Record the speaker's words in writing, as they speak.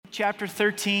chapter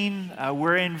 13.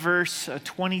 We're in verse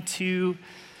 22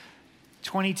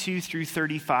 through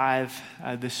 35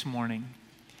 this morning.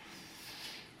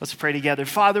 Let's pray together.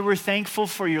 Father, we're thankful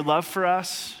for your love for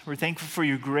us. We're thankful for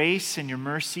your grace and your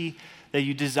mercy, that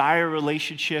you desire a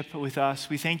relationship with us.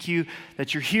 We thank you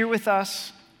that you're here with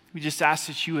us. We just ask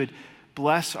that you would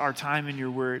bless our time in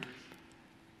your word.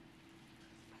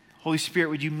 Holy Spirit,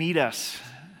 would you meet us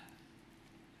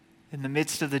in the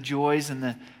midst of the joys and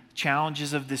the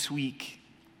challenges of this week?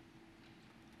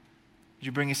 Would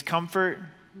you bring us comfort?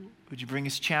 Would you bring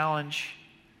us challenge?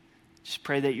 Just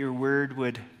pray that your word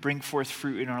would bring forth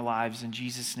fruit in our lives. In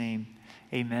Jesus' name,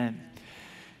 amen.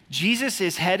 Jesus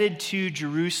is headed to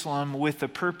Jerusalem with the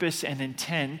purpose and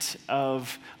intent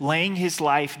of laying his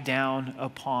life down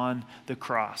upon the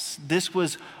cross. This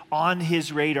was on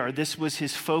his radar. This was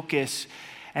his focus.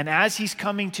 And as he's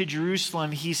coming to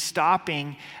Jerusalem, he's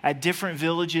stopping at different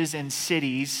villages and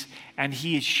cities, and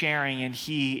he is sharing and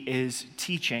he is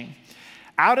teaching.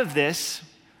 Out of this,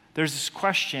 there's this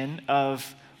question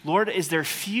of, Lord, is there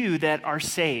few that are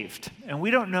saved? And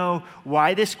we don't know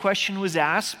why this question was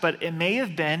asked, but it may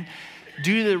have been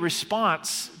due to the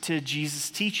response to Jesus'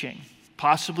 teaching.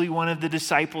 Possibly one of the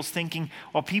disciples thinking,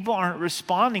 well, people aren't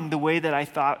responding the way that I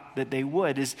thought that they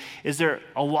would. Is there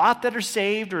a lot that are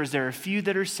saved, or is there a few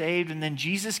that are saved? And then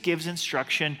Jesus gives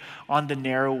instruction on the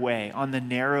narrow way, on the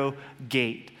narrow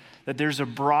gate. That there's a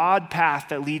broad path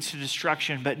that leads to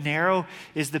destruction, but narrow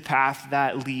is the path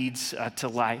that leads to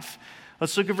life.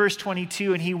 Let's look at verse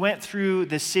 22. And he went through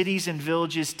the cities and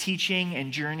villages, teaching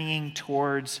and journeying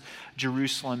towards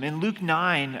Jerusalem. In Luke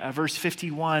 9, verse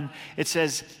 51, it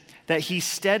says that he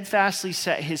steadfastly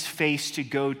set his face to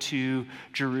go to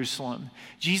Jerusalem.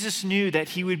 Jesus knew that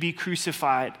he would be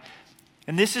crucified.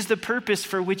 And this is the purpose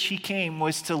for which he came,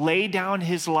 was to lay down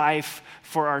his life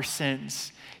for our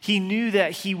sins. He knew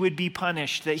that he would be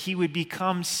punished, that he would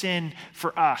become sin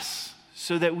for us,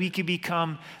 so that we could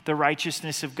become the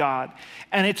righteousness of God.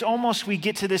 And it's almost, we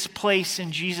get to this place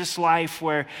in Jesus' life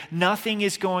where nothing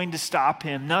is going to stop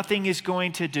him. Nothing is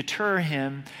going to deter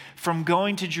him from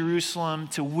going to Jerusalem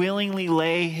to willingly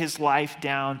lay his life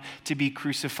down to be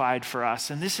crucified for us.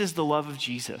 And this is the love of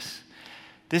Jesus.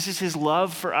 This is his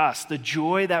love for us, the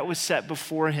joy that was set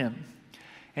before him.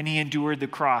 And he endured the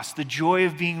cross, the joy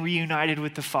of being reunited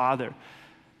with the Father,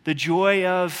 the joy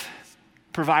of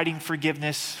providing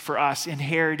forgiveness for us,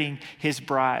 inheriting his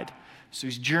bride. So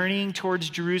he's journeying towards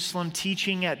Jerusalem,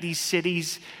 teaching at these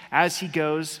cities as he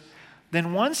goes.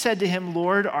 Then one said to him,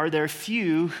 Lord, are there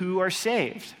few who are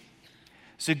saved?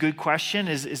 It's a good question.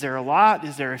 Is there a lot?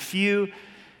 Is there a few?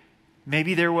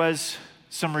 Maybe there was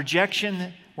some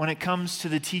rejection when it comes to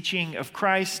the teaching of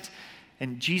Christ.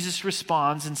 And Jesus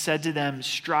responds and said to them,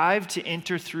 strive to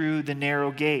enter through the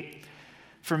narrow gate.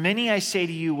 For many, I say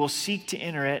to you, will seek to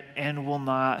enter it and will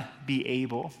not be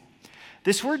able.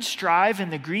 This word strive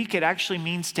in the Greek, it actually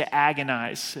means to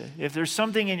agonize. If there's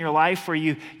something in your life where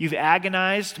you've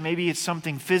agonized, maybe it's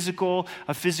something physical,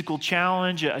 a physical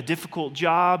challenge, a difficult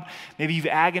job, maybe you've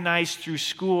agonized through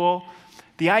school.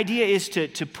 The idea is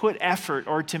to put effort,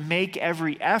 or to make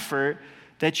every effort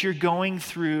that you're going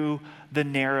through the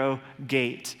narrow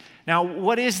gate. Now,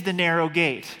 what is the narrow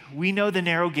gate? We know the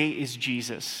narrow gate is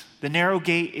Jesus. The narrow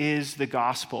gate is the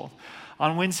gospel.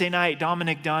 On Wednesday night,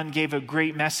 Dominic Dunn gave a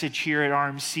great message here at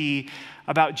RMC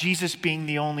about Jesus being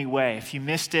the only way. If you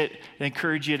missed it, I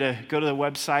encourage you to go to the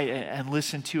website and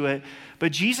listen to it.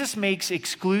 But Jesus makes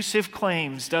exclusive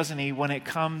claims, doesn't he, when it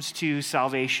comes to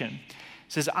salvation. He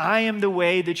says, I am the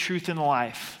way, the truth, and the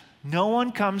life. No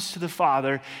one comes to the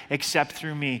Father except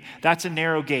through me. That's a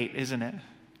narrow gate, isn't it?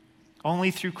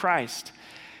 Only through Christ.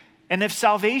 And if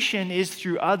salvation is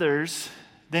through others,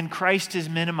 then Christ is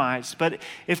minimized. But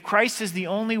if Christ is the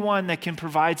only one that can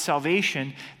provide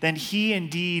salvation, then he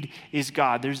indeed is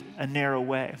God. There's a narrow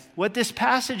way. What this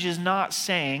passage is not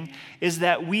saying is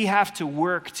that we have to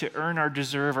work to earn or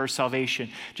deserve our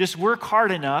salvation. Just work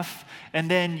hard enough and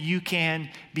then you can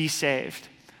be saved.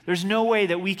 There's no way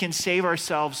that we can save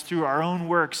ourselves through our own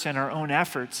works and our own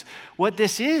efforts. What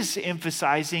this is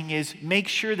emphasizing is make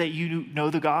sure that you know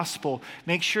the gospel.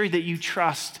 Make sure that you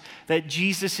trust that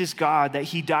Jesus is God, that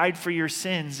he died for your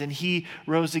sins and he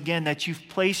rose again, that you've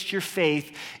placed your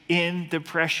faith in the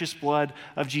precious blood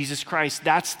of Jesus Christ.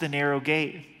 That's the narrow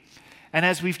gate. And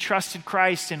as we've trusted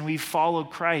Christ and we've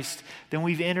followed Christ, then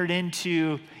we've entered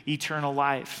into eternal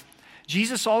life.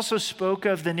 Jesus also spoke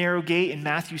of the narrow gate in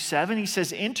Matthew 7. He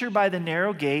says, enter by the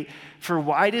narrow gate, for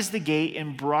wide is the gate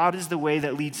and broad is the way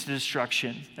that leads to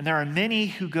destruction. And there are many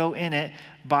who go in it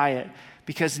by it.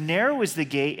 Because narrow is the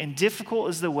gate and difficult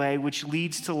is the way which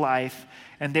leads to life,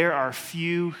 and there are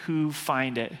few who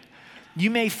find it. You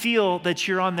may feel that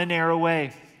you're on the narrow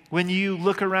way. When you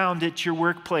look around at your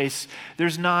workplace,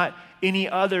 there's not any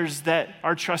others that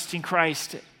are trusting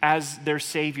Christ as their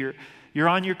Savior. You're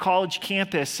on your college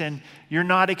campus and you're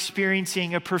not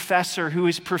experiencing a professor who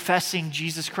is professing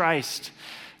Jesus Christ.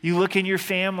 You look in your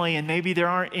family and maybe there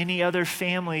aren't any other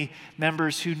family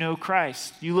members who know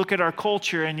Christ. You look at our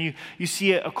culture and you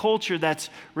see a culture that's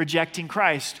rejecting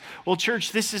Christ. Well,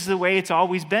 church, this is the way it's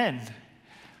always been.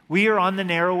 We are on the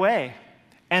narrow way.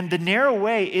 And the narrow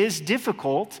way is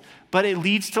difficult, but it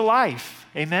leads to life.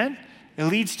 Amen? It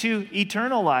leads to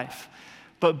eternal life.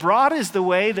 But broad is the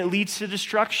way that leads to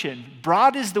destruction.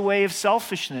 Broad is the way of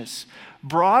selfishness.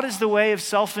 Broad is the way of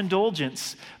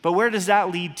self-indulgence. But where does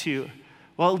that lead to?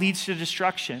 Well, it leads to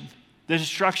destruction. The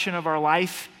destruction of our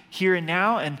life here and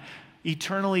now, and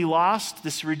eternally lost,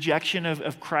 this rejection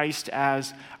of Christ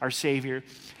as our Savior.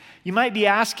 You might be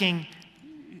asking,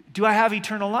 do I have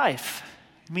eternal life?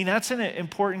 I mean, that's an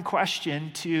important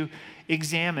question to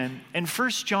examine. In 1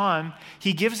 John,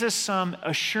 he gives us some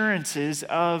assurances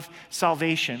of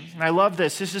salvation. And I love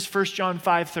this. This is 1 John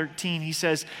 5:13. He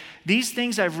says, "These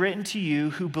things I've written to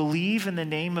you who believe in the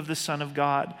name of the Son of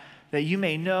God, that you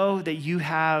may know that you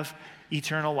have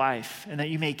eternal life, and that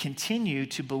you may continue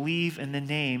to believe in the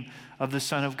name of the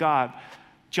Son of God."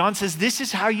 John says, this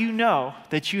is how you know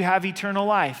that you have eternal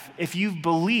life, if you've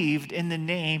believed in the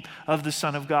name of the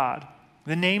Son of God.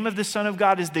 The name of the Son of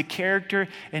God is the character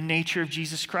and nature of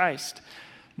Jesus Christ.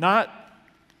 Not,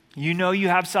 you know you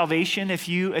have salvation if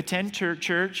you attend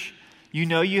church. You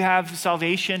know you have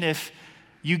salvation if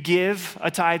you give a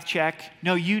tithe check.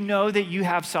 No, you know that you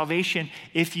have salvation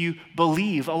if you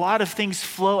believe. A lot of things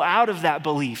flow out of that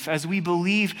belief. As we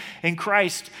believe in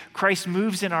Christ, Christ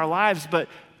moves in our lives. But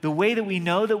the way that we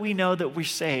know that we're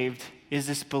saved is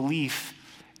this belief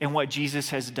in what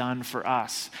Jesus has done for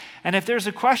us. And if there's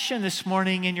a question this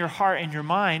morning in your heart and your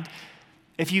mind,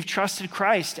 if you've trusted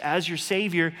Christ as your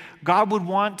Savior, God would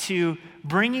want to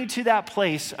bring you to that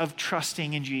place of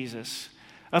trusting in Jesus,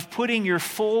 of putting your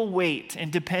full weight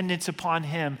and dependence upon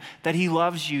Him, that He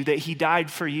loves you, that He died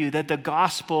for you, that the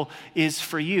gospel is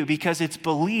for you, because it's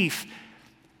belief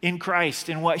in Christ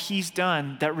and what He's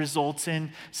done that results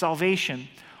in salvation.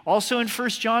 Also in 1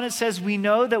 John, it says, we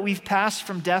know that we've passed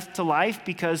from death to life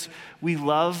because we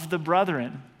love the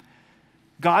brethren.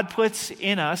 God puts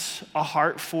in us a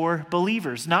heart for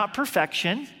believers, not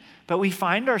perfection, but we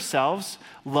find ourselves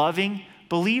loving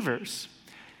believers.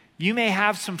 You may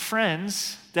have some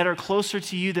friends that are closer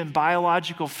to you than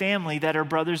biological family that are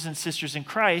brothers and sisters in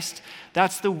Christ.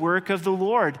 That's the work of the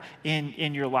Lord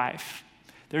in your life.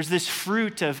 There's this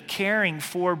fruit of caring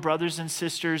for brothers and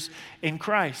sisters in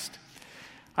Christ.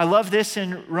 I love this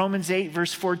in Romans 8,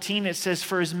 verse 14. It says,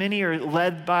 for as many are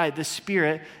led by the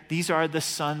Spirit, these are the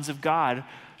sons of God.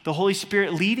 The Holy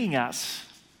Spirit leading us.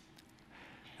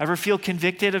 Ever feel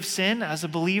convicted of sin as a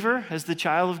believer, as the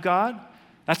child of God?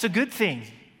 That's a good thing.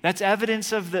 That's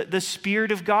evidence of the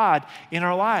Spirit of God in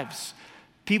our lives.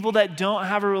 People that don't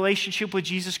have a relationship with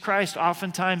Jesus Christ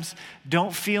oftentimes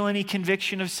don't feel any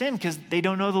conviction of sin because they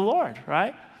don't know the Lord,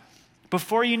 right?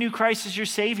 Before you knew Christ as your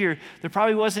Savior, there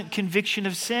probably wasn't conviction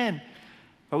of sin.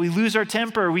 But we lose our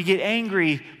temper, we get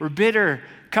angry, we're bitter,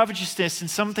 covetousness, and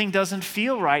something doesn't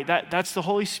feel right. That's the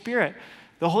Holy Spirit.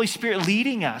 The Holy Spirit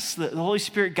leading us, the Holy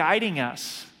Spirit guiding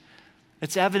us.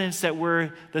 It's evidence that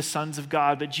we're the sons of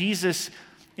God. But Jesus,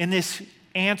 in this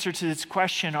answer to this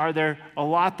question, are there a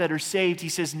lot that are saved? He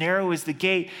says, narrow is the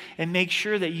gate, and make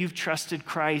sure that you've trusted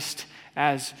Christ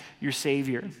as your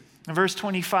Savior. In verse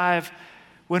 25,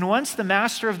 when once the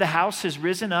master of the house has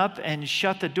risen up and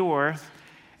shut the door,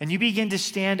 and you begin to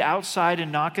stand outside and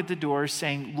knock at the door,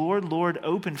 saying, Lord, Lord,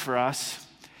 open for us.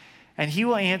 And he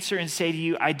will answer and say to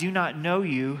you, I do not know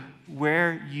you,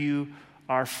 where you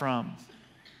are from.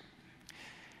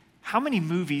 How many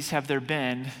movies have there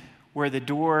been where the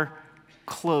door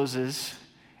closes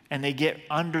and they get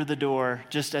under the door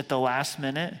just at the last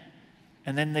minute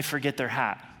and then they forget their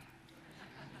hat?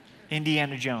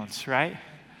 Indiana Jones, right?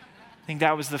 I think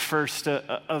that was the first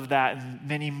of that, and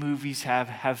many movies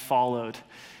have followed.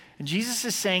 And Jesus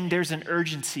is saying there's an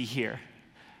urgency here,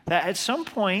 that at some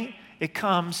point it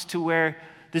comes to where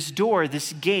this door,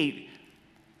 this gate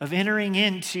of entering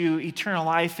into eternal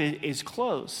life is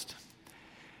closed.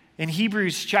 In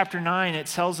Hebrews chapter 9, it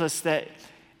tells us that,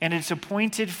 and it's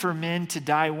appointed for men to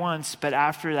die once, but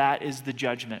after that is the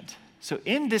judgment. So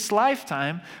in this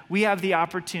lifetime, we have the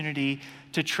opportunity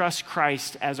to trust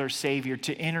Christ as our Savior,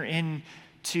 to enter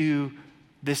into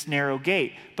this narrow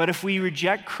gate. But if we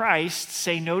reject Christ,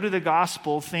 say no to the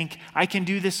gospel, think, I can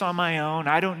do this on my own,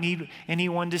 I don't need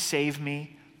anyone to save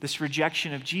me, this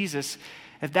rejection of Jesus,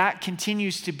 if that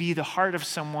continues to be the heart of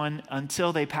someone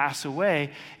until they pass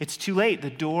away, it's too late. The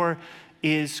door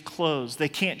is closed. They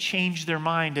can't change their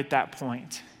mind at that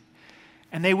point.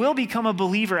 And they will become a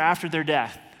believer after their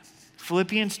death.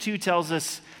 Philippians 2 tells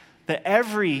us that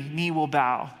every knee will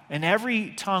bow and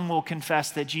every tongue will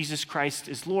confess that Jesus Christ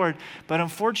is Lord, but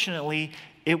unfortunately,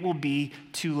 it will be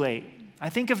too late. I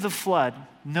think of the flood.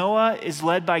 Noah is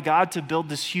led by God to build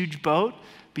this huge boat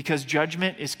because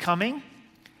judgment is coming.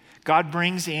 God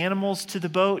brings animals to the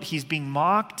boat. He's being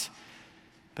mocked,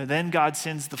 but then God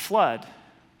sends the flood.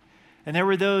 And there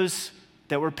were those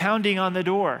that were pounding on the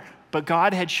door, but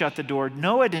God had shut the door.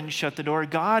 Noah didn't shut the door.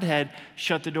 God had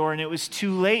shut the door, and it was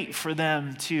too late for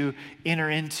them to enter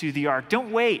into the ark.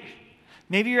 Don't wait.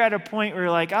 Maybe you're at a point where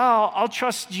you're like, oh, I'll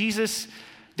trust Jesus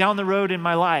down the road in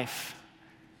my life.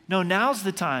 No, now's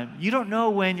the time. You don't know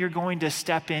when you're going to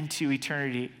step into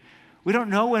eternity. We don't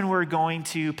know when we're going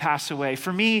to pass away.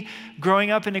 For me,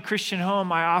 growing up in a Christian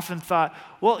home, I often thought,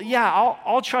 well, yeah,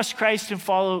 I'll trust Christ and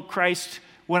follow Christ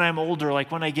when I'm older,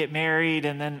 like when I get married,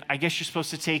 and then I guess you're supposed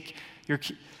to take your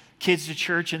kids to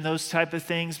church and those type of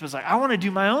things. But it's like, I want to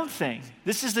do my own thing.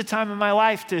 This is the time in my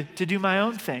life to do my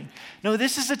own thing. No,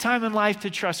 this is the time in life to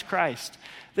trust Christ.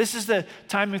 This is the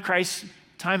time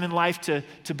in life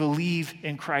to believe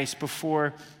in Christ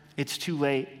before it's too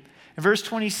late. In verse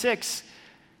 26,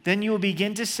 then you will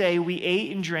begin to say, we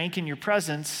ate and drank in your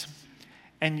presence,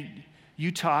 and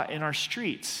you taught in our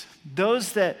streets.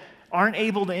 Those that aren't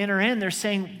able to enter in, they're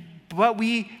saying, but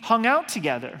we hung out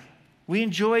together. We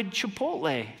enjoyed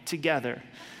Chipotle together.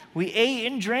 We ate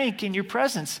and drank in your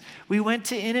presence. We went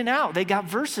to In-N-Out. They got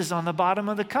verses on the bottom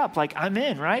of the cup, like I'm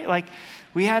in, right? Like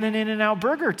we had an In-N-Out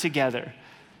burger together.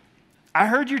 I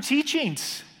heard your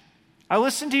teachings. I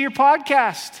listened to your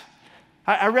podcast.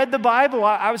 I read the Bible.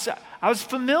 I was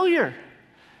familiar,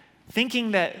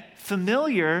 thinking that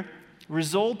familiar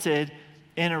resulted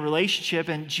in a relationship.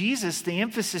 And Jesus, the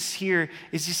emphasis here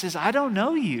is he says, I don't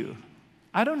know you.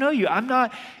 I don't know you. I'm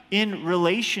not in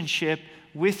relationship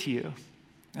with you.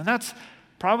 And that's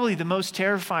probably the most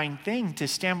terrifying thing, to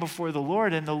stand before the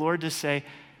Lord and the Lord to say,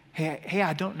 hey,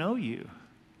 I don't know you.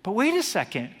 But wait a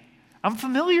second. I'm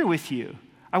familiar with you.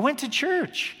 I went to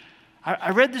church.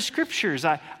 I read the scriptures.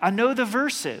 I know the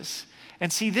verses.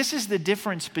 And see, this is the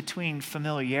difference between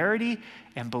familiarity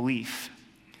and belief.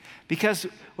 Because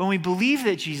when we believe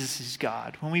that Jesus is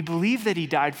God, when we believe that he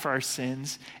died for our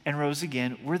sins and rose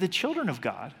again, we're the children of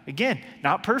God. Again,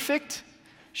 not perfect.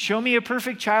 Show me a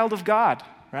perfect child of God,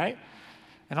 right?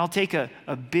 And I'll take a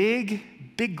big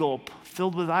gulp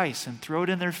filled with ice and throw it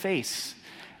in their face,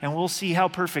 and we'll see how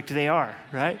perfect they are,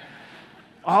 right?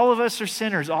 All of us are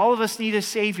sinners. All of us need a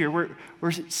Savior.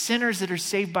 We're sinners that are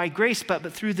saved by grace,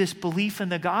 but through this belief in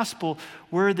the gospel,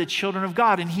 we're the children of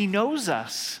God, and he knows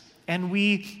us, and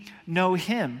we know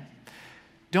him.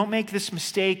 Don't make this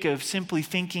mistake of simply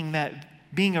thinking that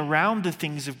being around the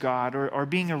things of God or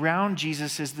being around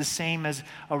Jesus is the same as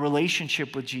a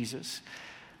relationship with Jesus.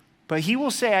 But he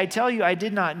will say, I tell you, I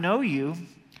did not know you.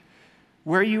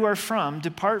 Where you are from,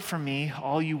 depart from me,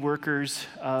 all you workers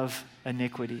of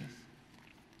iniquity.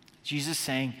 Jesus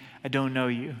saying, I don't know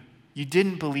you. You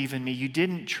didn't believe in me. You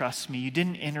didn't trust me. You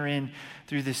didn't enter in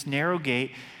through this narrow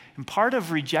gate. And part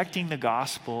of rejecting the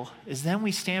gospel is then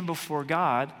we stand before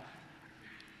God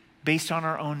based on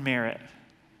our own merit.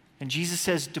 And Jesus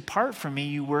says, depart from me,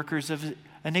 you workers of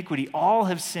iniquity. All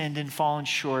have sinned and fallen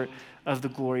short of the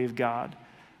glory of God.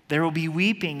 There will be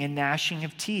weeping and gnashing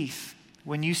of teeth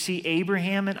when you see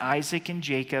Abraham and Isaac and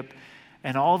Jacob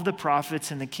and all of the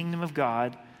prophets in the kingdom of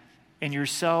God and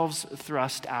yourselves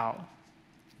thrust out.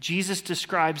 Jesus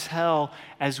describes hell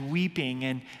as weeping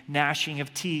and gnashing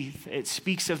of teeth. It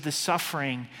speaks of the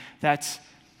suffering that's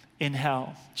in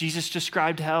hell. Jesus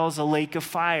described hell as a lake of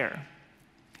fire,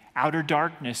 outer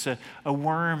darkness, a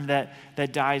worm that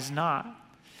dies not.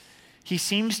 He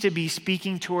seems to be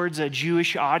speaking towards a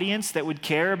Jewish audience that would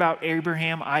care about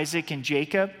Abraham, Isaac, and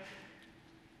Jacob.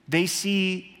 They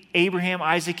see Abraham,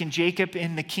 Isaac, and Jacob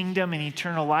in the kingdom and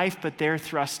eternal life, but they're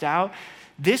thrust out.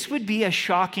 This would be a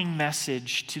shocking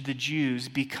message to the Jews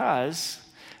because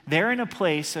they're in a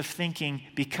place of thinking,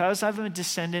 because I'm a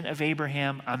descendant of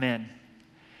Abraham, I'm in.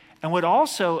 And would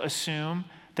also assume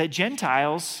that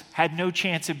Gentiles had no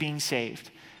chance of being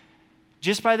saved.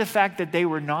 Just by the fact that they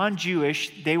were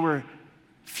non-Jewish, they were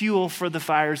fuel for the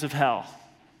fires of hell.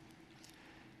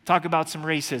 Talk about some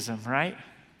racism, right?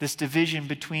 This division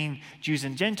between Jews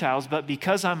and Gentiles, but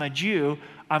because I'm a Jew,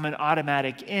 I'm an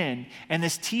automatic in. And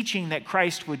this teaching that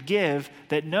Christ would give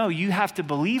that, no, you have to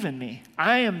believe in me.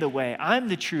 I am the way, I'm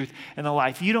the truth and the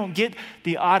life. You don't get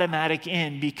the automatic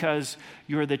in because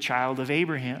you're the child of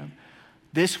Abraham.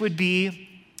 This would be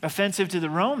offensive to the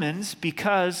Romans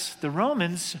because the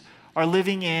Romans are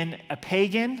living in a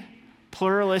pagan,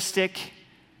 pluralistic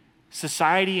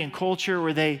society and culture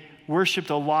where they worshiped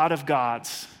a lot of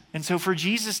gods. And so for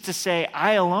Jesus to say,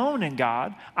 I alone am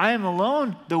God, I am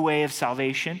alone the way of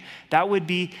salvation, that would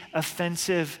be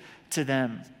offensive to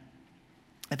them.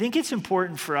 I think it's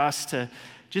important for us to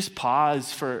just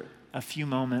pause for a few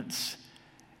moments.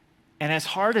 And as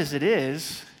hard as it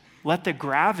is, let the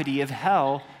gravity of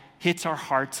hell hit our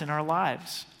hearts and our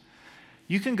lives.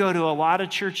 You can go to a lot of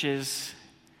churches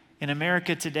in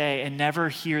America today and never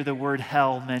hear the word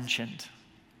hell mentioned.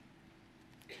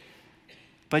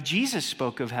 But Jesus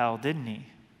spoke of hell, didn't he?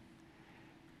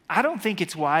 I don't think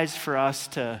it's wise for us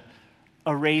to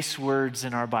erase words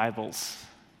in our Bibles.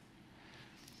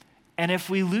 And if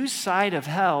we lose sight of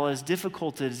hell, as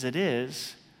difficult as it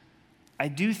is, I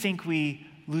do think we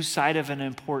lose sight of an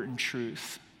important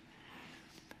truth.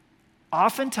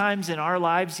 Oftentimes in our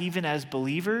lives, even as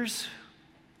believers,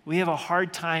 we have a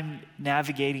hard time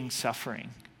navigating suffering.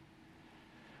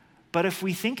 But if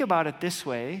we think about it this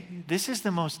way, this is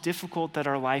the most difficult that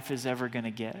our life is ever going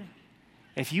to get.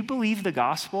 If you believe the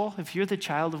gospel, if you're the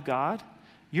child of God,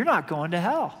 you're not going to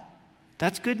hell.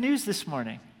 That's good news this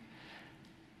morning.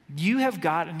 You have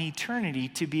got an eternity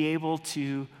to be able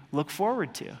to look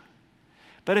forward to.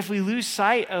 But if we lose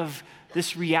sight of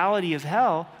this reality of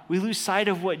hell, we lose sight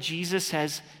of what Jesus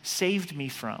has saved me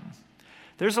from.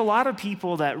 There's a lot of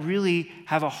people that really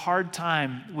have a hard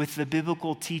time with the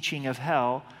biblical teaching of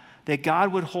hell, that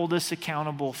God would hold us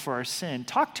accountable for our sin.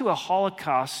 Talk to a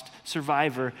Holocaust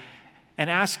survivor and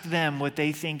ask them what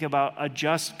they think about a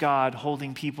just God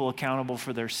holding people accountable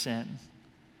for their sin.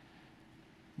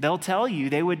 They'll tell you,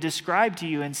 they would describe to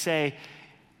you and say,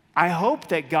 I hope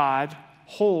that God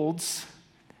holds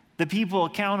the people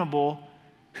accountable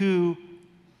who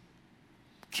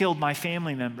killed my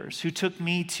family members, who took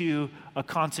me to a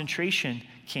concentration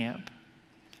camp.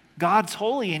 God's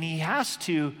holy and he has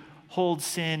to hold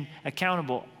sin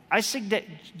accountable. I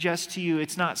suggest to you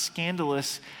it's not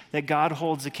scandalous that God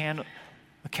holds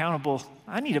accountable.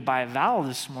 I need to buy a vowel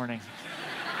this morning.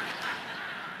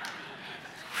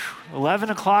 11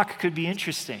 o'clock could be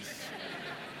interesting.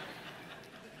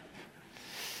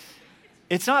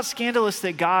 It's not scandalous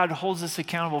that God holds us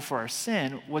accountable for our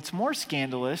sin. What's more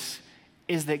scandalous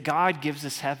is that God gives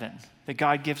us heaven, that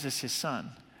God gives us his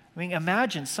son. I mean,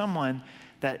 imagine someone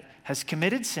that has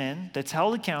committed sin, that's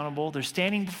held accountable, they're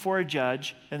standing before a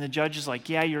judge, and the judge is like,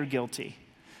 yeah, you're guilty.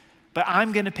 But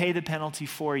I'm going to pay the penalty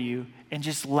for you, and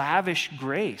just lavish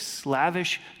grace,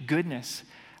 lavish goodness.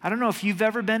 I don't know if you've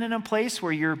ever been in a place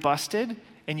where you're busted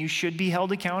and you should be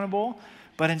held accountable,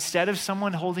 but instead of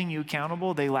someone holding you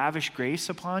accountable, they lavish grace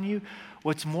upon you.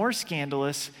 What's more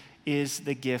scandalous is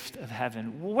the gift of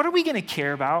heaven. What are we going to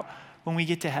care about when we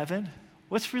get to heaven?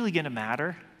 What's really going to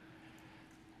matter?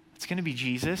 It's going to be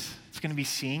Jesus. It's going to be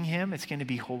seeing him. It's going to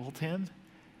behold him.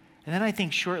 And then I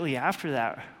think shortly after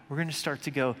that, we're going to start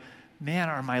to go, man,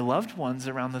 are my loved ones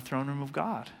around the throne room of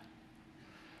God?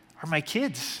 Are my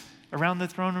kids around the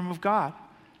throne room of God?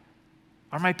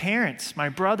 Are my parents, my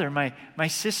brother, my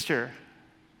sister,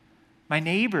 my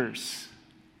neighbors,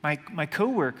 my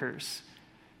coworkers,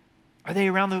 are they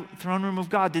around the throne room of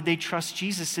God? Did they trust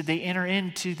Jesus? Did they enter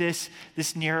into this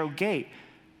narrow gate?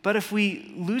 But if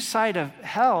we lose sight of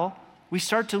hell, we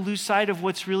start to lose sight of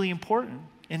what's really important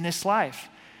in this life.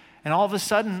 And all of a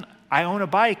sudden, I own a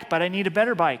bike, but I need a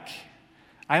better bike.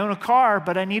 I own a car,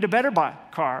 but I need a better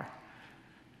car.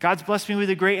 God's blessed me with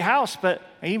a great house, but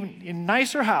even a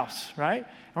nicer house, right?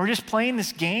 And we're just playing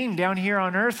this game down here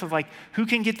on earth of like, who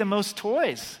can get the most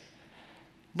toys?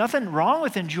 Nothing wrong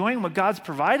with enjoying what God's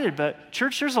provided, but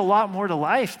church, there's a lot more to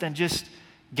life than just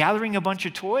gathering a bunch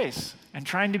of toys and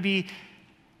trying to be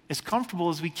as comfortable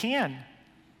as we can.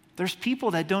 There's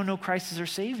people that don't know Christ as their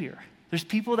Savior. There's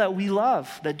people that we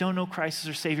love that don't know Christ as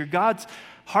their Savior. God's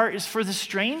heart is for the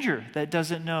stranger that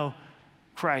doesn't know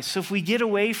Christ. So if we get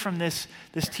away from this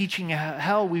teaching of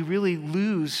hell, we really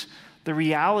lose the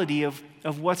reality of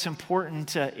what's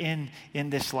important in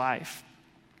this life.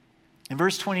 In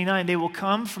verse 29, they will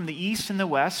come from the east and the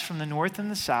west, from the north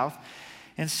and the south,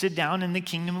 and sit down in the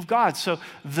kingdom of God. So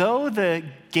though the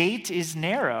gate is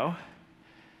narrow,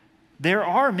 there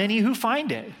are many who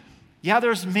find it. Yeah,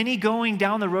 there's many going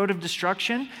down the road of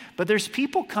destruction, but there's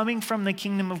people coming from the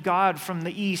kingdom of God from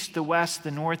the east, the west,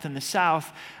 the north, and the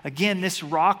south. Again, this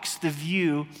rocks the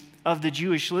view of the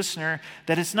Jewish listener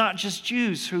that it's not just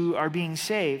Jews who are being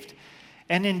saved.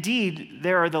 And indeed,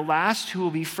 there are the last who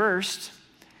will be first,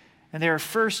 and there are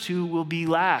first who will be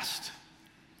last.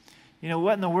 You know,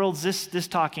 what in the world is this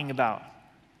talking about,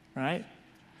 right?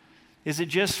 Is it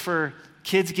just for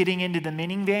kids getting into the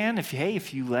minivan,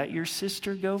 if you let your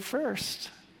sister go first,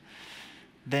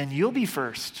 then you'll be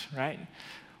first, right?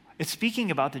 It's speaking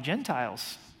about the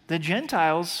Gentiles. The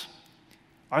Gentiles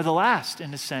are the last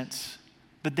in a sense,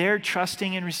 but they're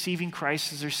trusting and receiving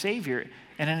Christ as their Savior.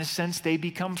 And in a sense, they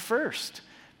become first.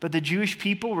 But the Jewish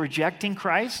people rejecting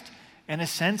Christ, in a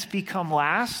sense, become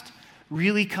last,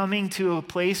 really coming to a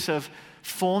place of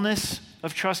fullness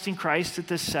of trusting Christ at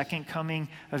the second coming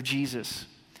of Jesus.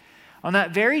 On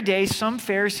that very day, some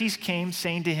Pharisees came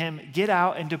saying to him, "Get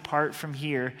out and depart from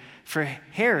here, for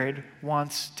Herod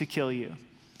wants to kill you."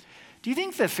 Do you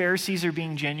think the Pharisees are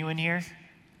being genuine here?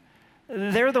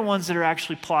 They're the ones that are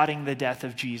actually plotting the death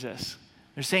of Jesus.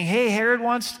 They're saying, hey, Herod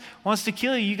wants to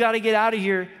kill you. You got to get out of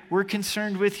here. We're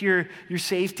concerned with your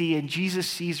safety. And Jesus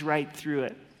sees right through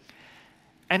it.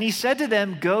 And he said to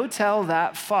them, "Go tell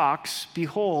that fox,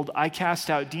 behold, I cast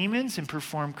out demons and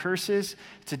perform curses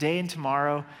today and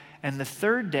tomorrow, and the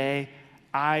third day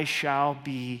I shall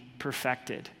be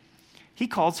perfected." He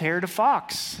calls Herod a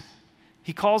fox.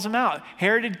 He calls him out.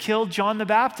 Herod had killed John the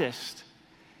Baptist.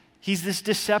 He's this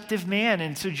deceptive man.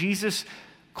 And so Jesus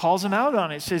calls him out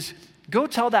on it. Says, go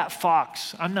tell that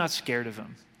fox, I'm not scared of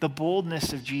him. The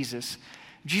boldness of Jesus.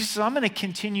 Jesus says, I'm going to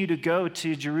continue to go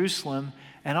to Jerusalem.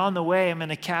 And on the way, I'm going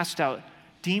to cast out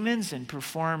demons and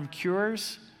perform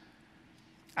cures.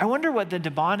 I wonder what the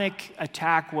demonic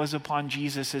attack was upon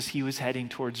Jesus as he was heading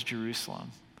towards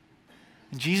Jerusalem.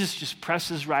 And Jesus just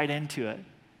presses right into it.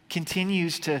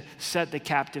 Continues to set the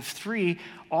captive free.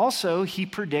 Also, he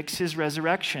predicts his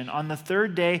resurrection. On the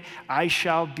third day, I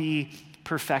shall be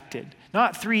perfected.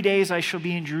 Not 3 days I shall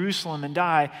be in Jerusalem and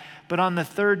die, but on the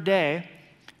third day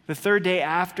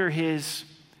after his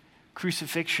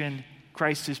crucifixion,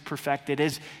 Christ is perfected.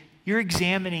 As you're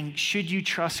examining, should you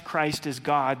trust Christ as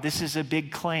God? This is a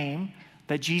big claim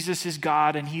that Jesus is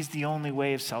God and he's the only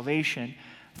way of salvation.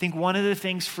 I think one of the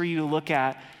things for you to look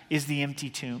at is the empty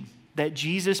tomb. That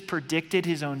Jesus predicted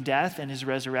his own death and his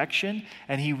resurrection,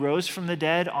 and he rose from the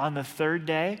dead on the third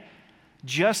day,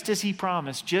 just as he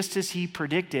promised, just as he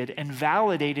predicted, and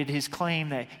validated his claim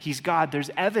that he's God. There's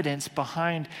evidence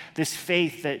behind this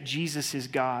faith that Jesus is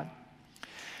God.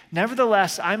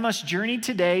 Nevertheless, I must journey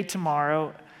today,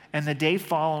 tomorrow, and the day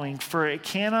following, for it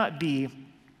cannot be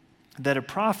that a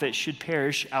prophet should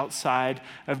perish outside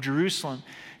of Jerusalem.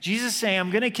 Jesus is saying,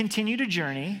 I'm going to continue to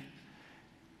journey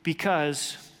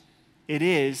because it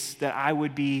is that I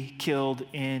would be killed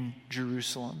in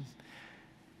Jerusalem.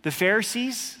 The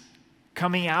Pharisees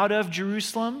coming out of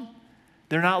Jerusalem,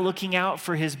 they're not looking out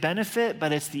for his benefit,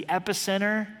 but it's the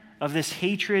epicenter of this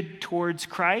hatred towards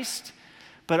Christ.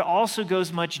 But it also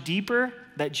goes much deeper,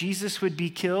 that Jesus would be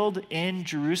killed in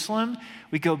Jerusalem.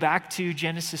 We go back to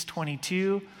Genesis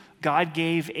 22. God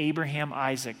gave Abraham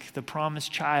Isaac, the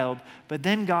promised child, but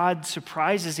then God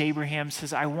surprises Abraham,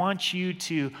 says, I want you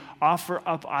to offer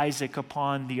up Isaac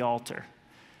upon the altar.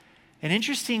 And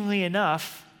interestingly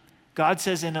enough, God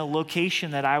says, in a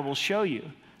location that I will show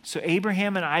you. So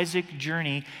Abraham and Isaac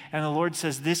journey, and the Lord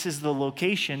says, this is the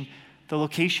location. The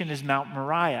location is Mount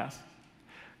Moriah.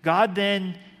 God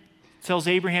then tells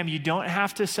Abraham, you don't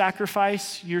have to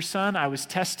sacrifice your son. I was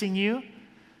testing you.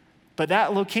 But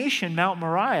that location, Mount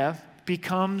Moriah,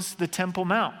 becomes the Temple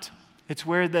Mount. It's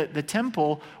where the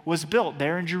temple was built,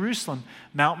 there in Jerusalem.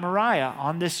 Mount Moriah,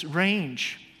 on this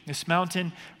range, this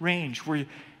mountain range, where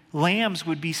lambs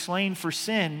would be slain for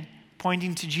sin,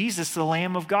 pointing to Jesus, the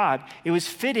Lamb of God. It was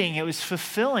fitting, it was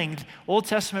fulfilling Old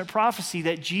Testament prophecy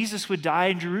that Jesus would die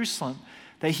in Jerusalem,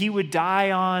 that he would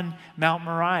die on Mount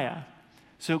Moriah.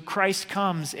 So Christ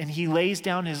comes and he lays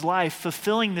down his life,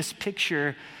 fulfilling this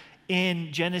picture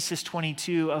in Genesis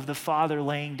 22 of the Father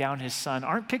laying down his Son.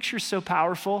 Aren't pictures so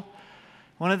powerful?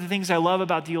 One of the things I love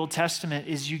about the Old Testament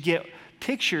is you get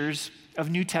pictures of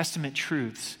New Testament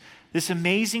truths. This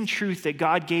amazing truth that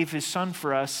God gave his Son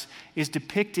for us is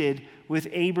depicted with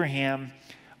Abraham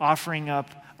offering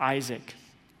up Isaac.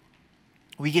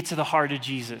 We get to the heart of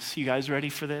Jesus. You guys ready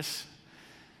for this?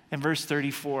 In verse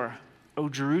 34, O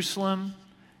Jerusalem,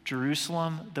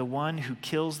 Jerusalem, the one who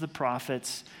kills the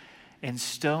prophets and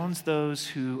stones those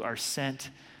who are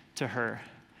sent to her.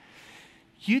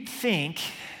 You'd think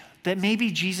that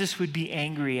maybe Jesus would be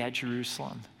angry at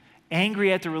Jerusalem,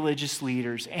 angry at the religious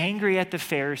leaders, angry at the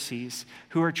Pharisees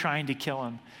who are trying to kill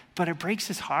him, but it breaks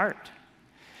his heart.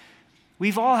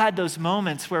 We've all had those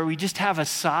moments where we just have a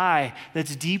sigh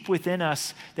that's deep within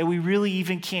us that we really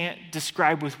even can't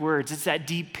describe with words. It's that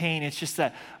deep pain. It's just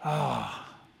that, oh.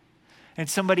 And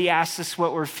somebody asks us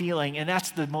what we're feeling, and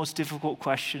that's the most difficult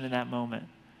question in that moment.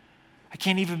 I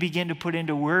can't even begin to put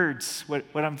into words what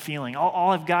I'm feeling.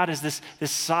 All I've got is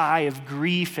this sigh of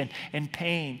grief and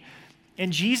pain.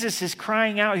 And Jesus is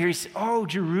crying out here. He says, oh,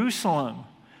 Jerusalem,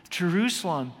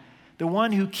 Jerusalem, the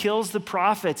one who kills the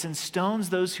prophets and stones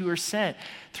those who are sent.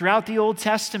 Throughout the Old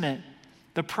Testament,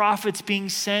 the prophets being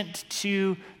sent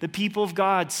to the people of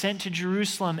God, sent to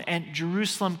Jerusalem, and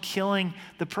Jerusalem killing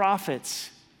the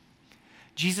prophets.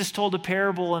 Jesus told a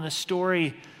parable and a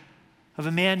story of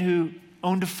a man who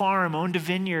owned a farm, owned a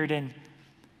vineyard, and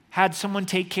had someone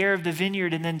take care of the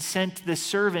vineyard and then sent the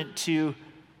servant to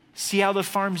see how the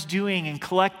farm's doing and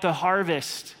collect the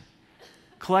harvest,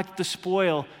 collect the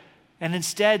spoil. And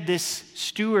instead, this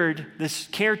steward, this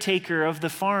caretaker of the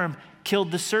farm,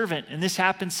 killed the servant. And this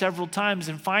happened several times.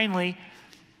 And finally,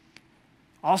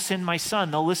 I'll send my son.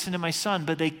 They'll listen to my son,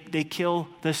 but they kill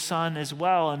the son as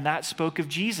well. And that spoke of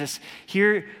Jesus.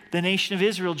 Here, the nation of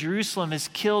Israel, Jerusalem, has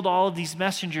killed all of these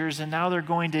messengers, and now they're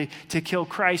going to kill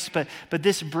Christ. But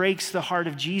this breaks the heart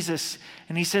of Jesus.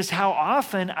 And he says, how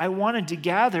often I wanted to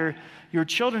gather your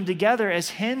children together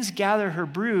as hens gather her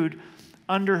brood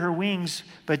under her wings,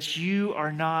 but you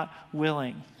are not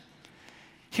willing.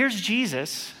 Here's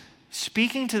Jesus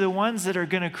speaking to the ones that are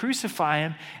going to crucify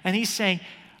him, and he's saying,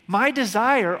 my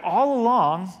desire all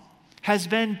along has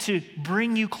been to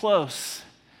bring you close,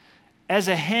 as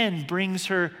a hen brings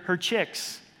her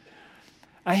chicks.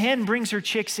 A hen brings her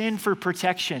chicks in for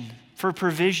protection, for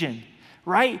provision,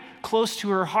 right close to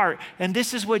her heart. And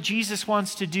this is what Jesus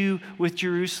wants to do with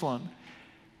Jerusalem.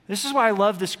 This is why I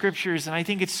love the scriptures, and I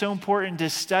think it's so important to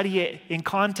study it in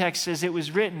context as it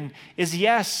was written, is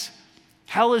yes,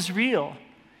 hell is real.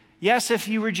 Yes, if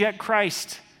you reject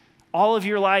Christ, all of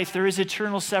your life, there is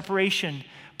eternal separation,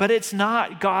 but it's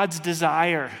not God's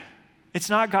desire. It's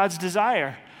not God's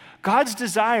desire. God's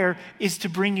desire is to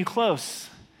bring you close,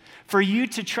 for you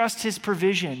to trust his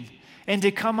provision and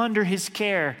to come under his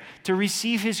care, to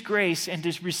receive his grace and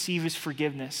to receive his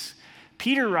forgiveness.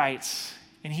 Peter writes,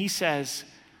 and he says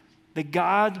that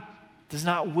God does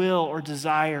not will or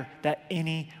desire that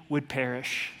any would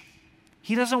perish.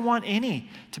 He doesn't want any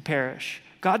to perish.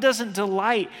 God doesn't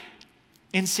delight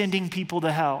in sending people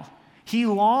to hell. He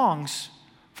longs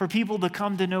for people to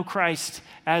come to know Christ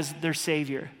as their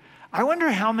Savior. I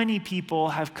wonder how many people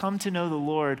have come to know the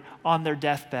Lord on their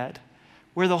deathbed,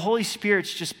 where the Holy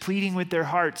Spirit's just pleading with their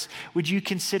hearts, would you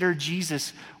consider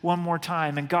Jesus one more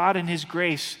time? And God in his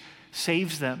grace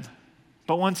saves them.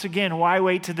 But once again, why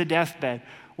wait to the deathbed?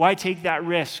 Why take that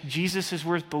risk? Jesus is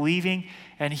worth believing,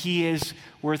 and he is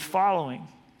worth following.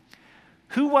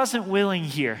 Who wasn't willing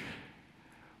here?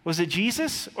 Was it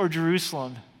Jesus or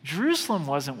Jerusalem? Jerusalem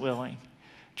wasn't willing.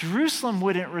 Jerusalem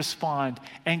wouldn't respond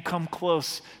and come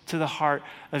close to the heart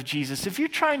of Jesus. If you're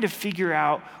trying to figure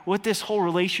out what this whole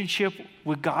relationship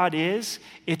with God is,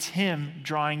 it's him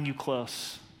drawing you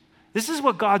close. This is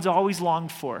what God's always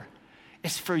longed for.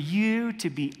 It's for you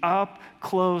to be up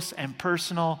close and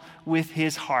personal with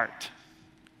his heart.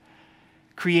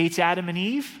 Creates Adam and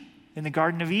Eve in the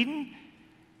Garden of Eden,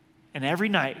 and every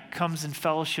night comes and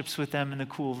fellowships with them in the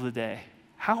cool of the day.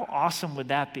 How awesome would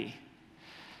that be?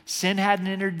 Sin hadn't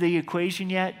entered the equation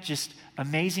yet, just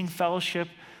amazing fellowship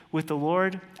with the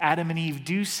Lord. Adam and Eve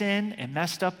do sin and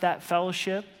messed up that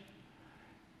fellowship.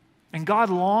 And God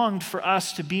longed for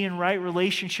us to be in right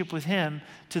relationship with him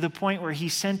to the point where he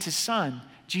sent his son.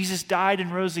 Jesus died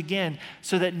and rose again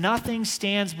so that nothing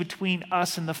stands between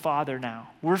us and the Father now.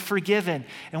 We're forgiven,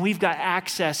 and we've got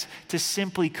access to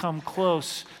simply come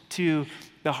close to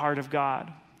the heart of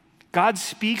God. God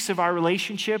speaks of our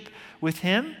relationship with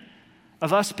him,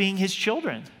 of us being his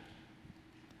children.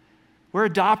 We're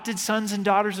adopted sons and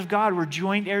daughters of God. We're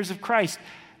joint heirs of Christ.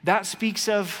 That speaks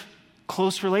of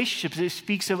close relationships. It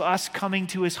speaks of us coming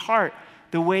to his heart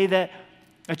the way that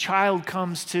a child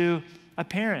comes to a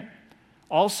parent.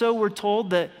 Also, we're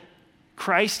told that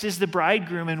Christ is the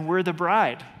bridegroom and we're the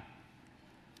bride.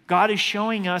 God is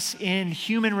showing us in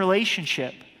human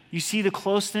relationship. You see the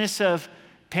closeness of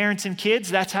parents and kids,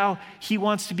 that's how he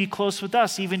wants to be close with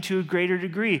us, even to a greater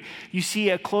degree. You see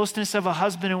a closeness of a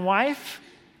husband and wife,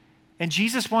 and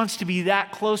Jesus wants to be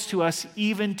that close to us,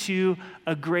 even to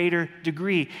a greater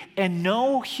degree. And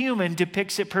no human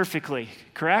depicts it perfectly,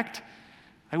 correct?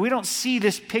 We don't see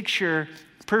this picture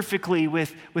perfectly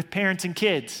with parents and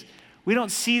kids. We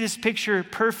don't see this picture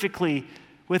perfectly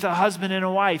with a husband and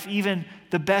a wife, even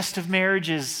the best of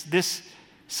marriages this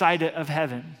side of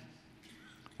heaven.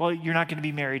 Well, you're not going to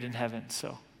be married in heaven,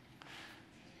 so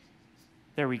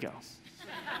there we go.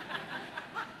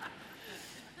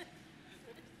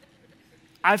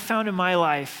 I've found in my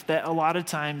life that a lot of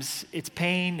times it's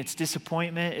pain, it's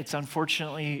disappointment, it's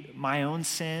unfortunately my own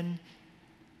sin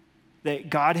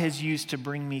that God has used to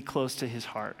bring me close to his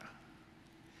heart.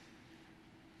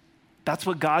 That's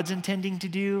what God's intending to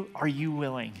do. Are you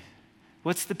willing?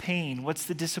 What's the pain? What's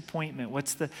the disappointment?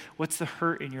 What's the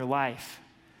hurt in your life?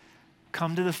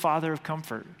 Come to the Father of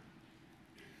comfort.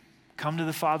 Come to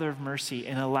the Father of mercy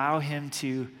and allow him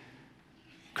to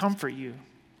comfort you.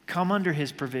 Come under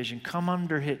his provision. Come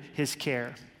under his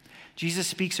care. Jesus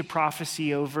speaks a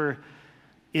prophecy over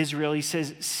Israel. He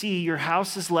says, "See, your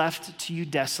house is left to you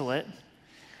desolate.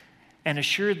 And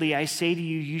assuredly, I say to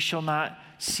you, you shall not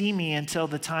see me until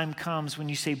the time comes when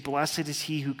you say, 'Blessed is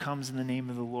he who comes in the name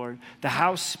of the Lord.'" The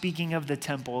house, speaking of the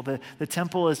temple. The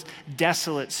temple is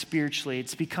desolate spiritually.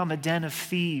 It's become a den of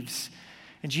thieves.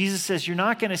 And Jesus says, you're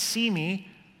not going to see me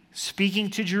speaking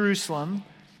to Jerusalem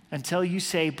until you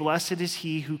say, "Blessed is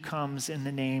he who comes in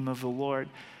the name of the Lord."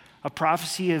 A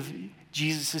prophecy of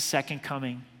Jesus' second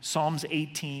coming. Psalms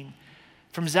 18.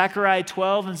 From Zechariah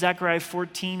 12 and Zechariah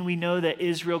 14, we know that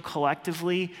Israel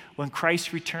collectively, when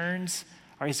Christ returns,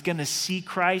 is going to see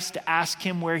Christ, ask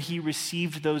him where he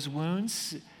received those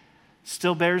wounds.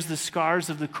 Still bears the scars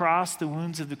of the cross, the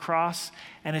wounds of the cross,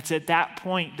 and it's at that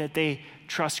point that they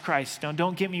trust Christ. Now,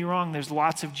 don't get me wrong, there's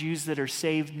lots of Jews that are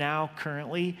saved now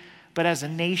currently, but as a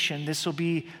nation, this will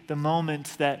be the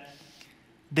moment that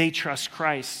they trust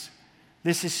Christ.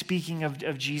 This is speaking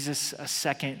of Jesus'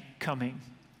 second coming.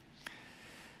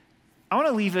 I want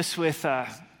to leave us with an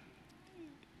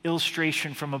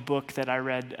illustration from a book that I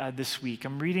read this week.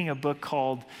 I'm reading a book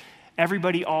called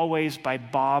Everybody Always by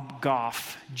Bob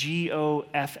Goff,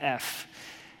 Goff.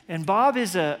 And Bob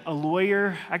is a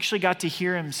lawyer. I actually got to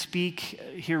hear him speak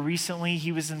here recently.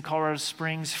 He was in Colorado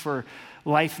Springs for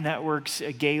Life Network's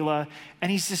gala,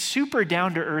 and he's a super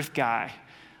down-to-earth guy.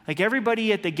 Like,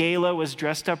 everybody at the gala was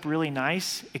dressed up really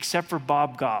nice, except for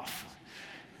Bob Goff.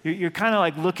 You're kind of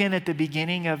like looking at the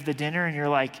beginning of the dinner, and you're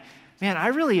like, man, I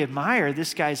really admire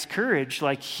this guy's courage.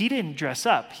 Like, he didn't dress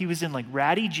up. He was in like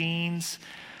ratty jeans,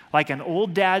 like an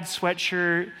old dad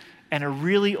sweatshirt, and a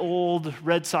really old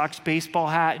Red Sox baseball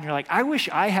hat. And you're like, I wish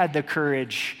I had the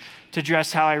courage to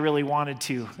dress how I really wanted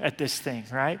to at this thing,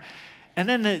 right? And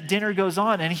then the dinner goes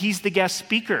on, and he's the guest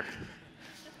speaker.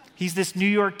 He's this New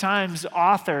York Times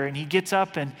author, and he gets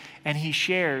up and he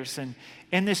shares. And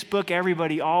in this book,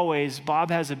 Everybody Always, Bob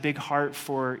has a big heart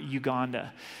for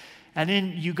Uganda. And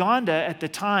in Uganda at the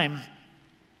time,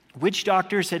 witch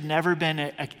doctors had never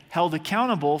been held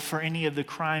accountable for any of the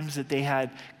crimes that they had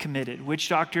committed. Witch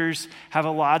doctors have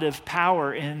a lot of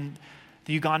power in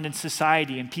the Ugandan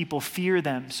society, and people fear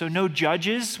them. So no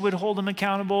judges would hold them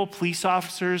accountable, police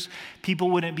officers, people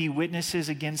wouldn't be witnesses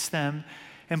against them.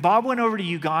 And Bob went over to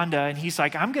Uganda, and he's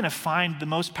like, I'm going to find the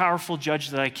most powerful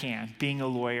judge that I can, being a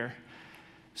lawyer.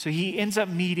 So he ends up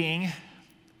meeting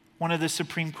one of the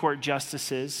Supreme Court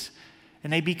justices,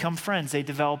 and they become friends. They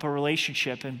develop a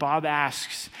relationship. And Bob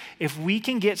asks, if we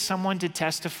can get someone to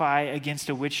testify against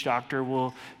a witch doctor,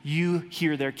 will you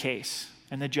hear their case?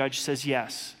 And the judge says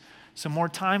yes. Some more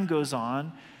time goes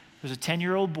on. There's a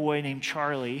 10-year-old boy named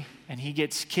Charlie, and he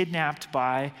gets kidnapped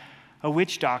by a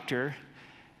witch doctor.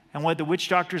 And what the witch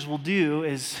doctors will do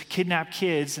is kidnap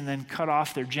kids and then cut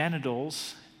off their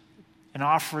genitals and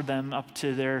offer them up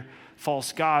to their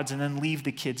false gods, and then leave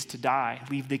the kids to die,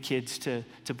 leave the kids to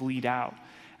bleed out.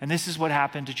 And this is what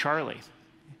happened to Charlie.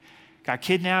 Got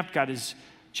kidnapped, got his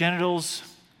genitals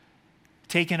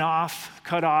taken off,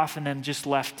 cut off, and then just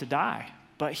left to die.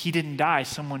 But he didn't die.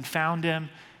 Someone found him.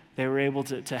 They were able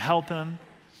to help him.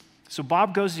 So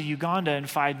Bob goes to Uganda and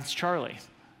finds Charlie.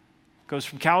 Goes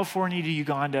from California to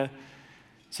Uganda,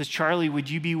 says, Charlie, would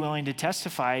you be willing to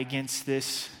testify against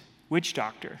this witch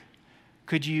doctor?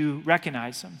 Could you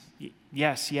recognize him?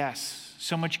 Yes.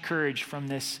 So much courage from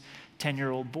this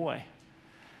 10-year-old boy.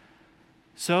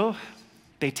 So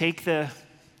they take the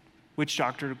witch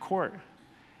doctor to court.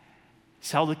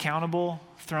 He's held accountable,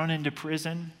 thrown into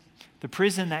prison. The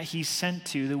prison that he's sent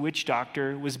to, the witch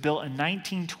doctor, was built in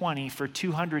 1920 for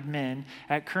 200 men.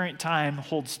 At current time,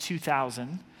 holds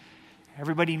 2,000.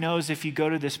 Everybody knows if you go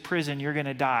to this prison, you're going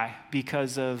to die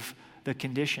because of the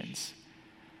conditions.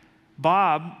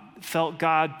 Bob felt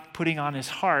God putting on his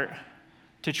heart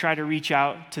to try to reach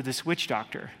out to this witch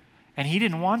doctor, and he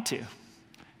didn't want to.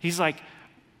 He's like,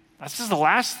 this is the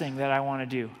last thing that I want to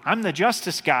do. I'm the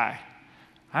justice guy.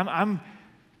 I'm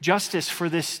justice for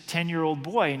this 10-year-old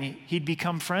boy, and he'd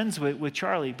become friends with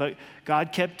Charlie, but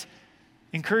God kept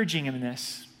encouraging him in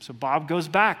this. So Bob goes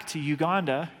back to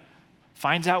Uganda,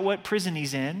 finds out what prison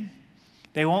he's in.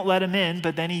 They won't let him in,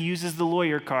 but then he uses the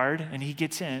lawyer card, and he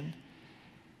gets in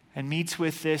and meets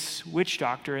with this witch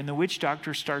doctor. And the witch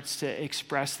doctor starts to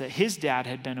express that his dad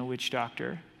had been a witch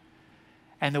doctor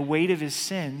and the weight of his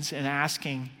sins, and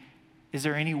asking, is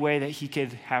there any way that he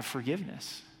could have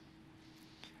forgiveness?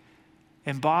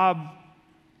 And Bob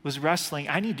was wrestling.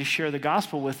 I need to share the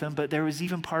gospel with them, but there was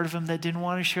even part of him that didn't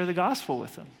want to share the gospel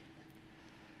with them.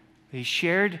 He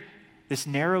shared this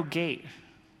narrow gate,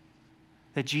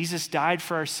 that Jesus died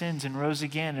for our sins and rose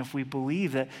again if we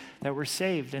believe that we're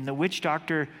saved. And the witch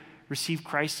doctor received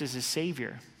Christ as his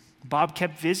Savior. Bob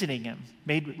kept visiting him,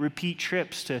 made repeat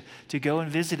trips to go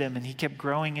and visit him, and he kept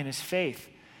growing in his faith.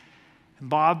 And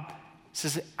Bob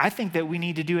says, I think that we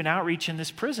need to do an outreach in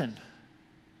this prison.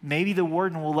 Maybe the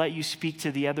warden will let you speak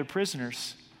to the other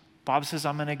prisoners. Bob says,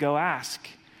 I'm going to go ask.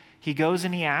 He goes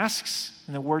and he asks,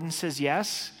 and the warden says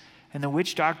yes. And the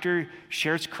witch doctor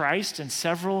shares Christ, and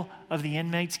several of the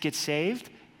inmates get saved.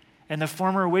 And the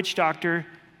former witch doctor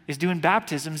is doing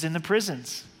baptisms in the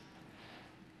prisons.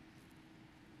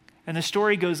 And the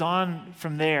story goes on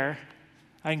from there.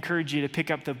 I encourage you to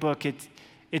pick up the book.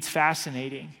 It's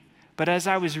fascinating. But as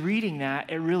I was reading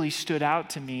that, it really stood out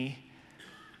to me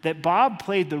that Bob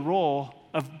played the role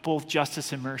of both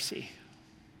justice and mercy.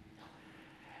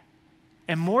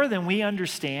 And more than we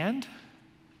understand,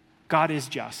 God is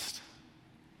just.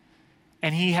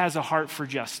 And he has a heart for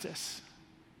justice.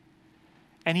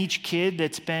 And each kid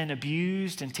that's been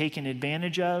abused and taken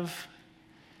advantage of,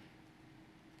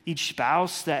 each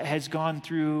spouse that has gone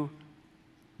through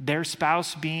their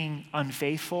spouse being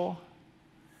unfaithful,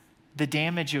 the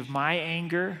damage of my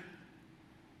anger,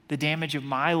 the damage of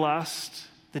my lust,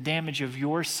 the damage of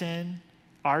your sin,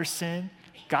 our sin,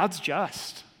 God's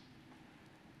just.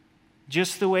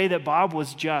 Just the way that Bob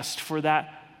was just for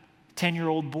that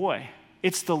 10-year-old boy.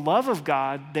 It's the love of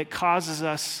God that causes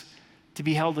us to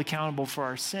be held accountable for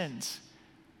our sins.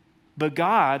 But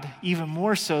God, even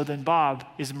more so than Bob,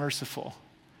 is merciful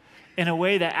in a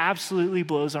way that absolutely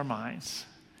blows our minds.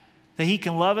 That he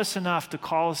can love us enough to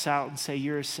call us out and say,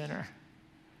 you're a sinner,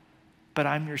 but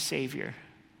I'm your Savior.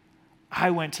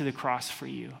 I went to the cross for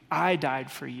you. I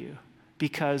died for you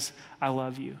because I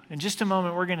love you. In just a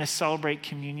moment, we're going to celebrate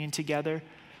communion together.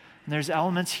 And there's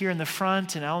elements here in the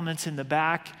front and elements in the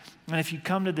back. And if you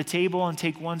come to the table and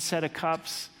take one set of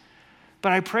cups,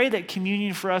 but I pray that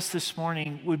communion for us this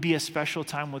morning would be a special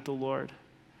time with the Lord.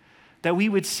 That we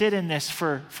would sit in this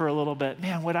for a little bit.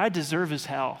 Man, what I deserve is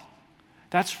hell.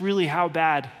 That's really how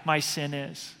bad my sin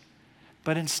is.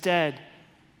 But instead,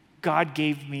 God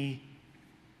gave me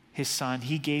his Son.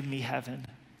 He gave me heaven.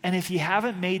 And if you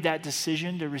haven't made that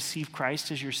decision to receive Christ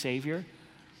as your Savior,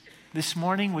 this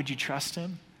morning, would you trust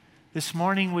him? This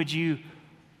morning, would you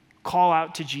call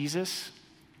out to Jesus?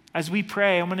 As we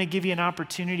pray, I'm going to give you an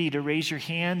opportunity to raise your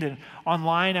hand. And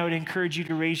online, I would encourage you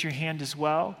to raise your hand as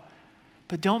well.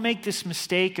 But don't make this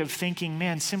mistake of thinking,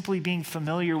 man, simply being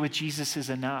familiar with Jesus is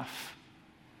enough.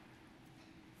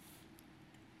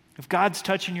 If God's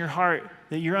touching your heart,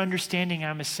 that you're understanding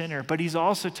I'm a sinner, but he's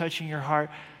also touching your heart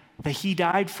that he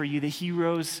died for you, that he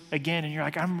rose again, and you're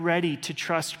like, I'm ready to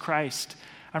trust Christ.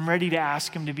 I'm ready to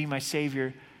ask him to be my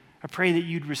Savior. I pray that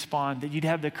you'd respond, that you'd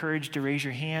have the courage to raise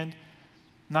your hand.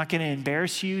 I'm not going to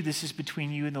embarrass you. This is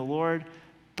between you and the Lord,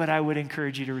 but I would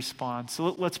encourage you to respond.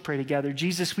 So let's pray together.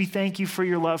 Jesus, we thank you for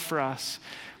your love for us.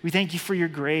 We thank you for your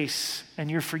grace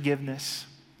and your forgiveness,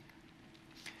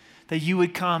 that you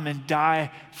would come and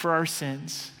die for our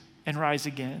sins and rise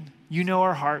again. You know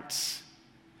our hearts.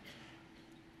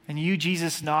 And you,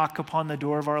 Jesus, knock upon the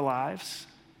door of our lives.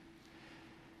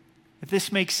 If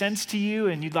this makes sense to you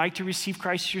and you'd like to receive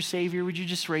Christ as your Savior, would you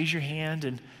just raise your hand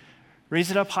and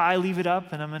raise it up high, leave it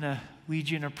up, and I'm going to lead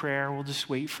you in a prayer. We'll just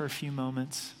wait for a few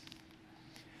moments.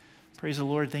 Praise the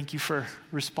Lord. Thank you for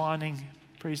responding.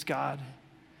 Praise God.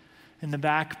 In the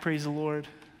back, praise the Lord.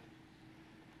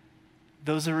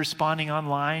 Those that are responding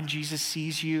online, Jesus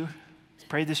sees you.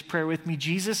 Pray this prayer with me.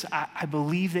 Jesus, I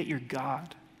believe that you're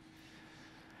God,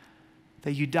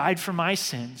 that you died for my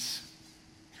sins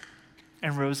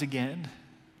and rose again.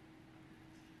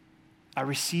 I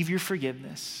receive your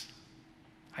forgiveness.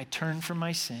 I turn from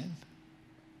my sin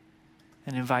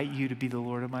and invite you to be the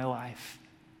Lord of my life.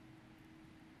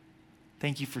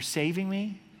 Thank you for saving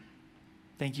me.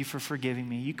 Thank you for forgiving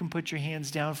me. You can put your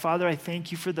hands down. Father, I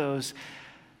thank you for those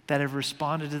that have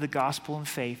responded to the gospel in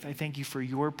faith. I thank you for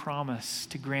your promise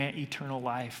to grant eternal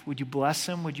life. Would you bless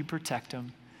them? Would you protect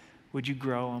them? Would you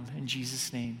grow them? In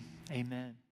Jesus' name, amen.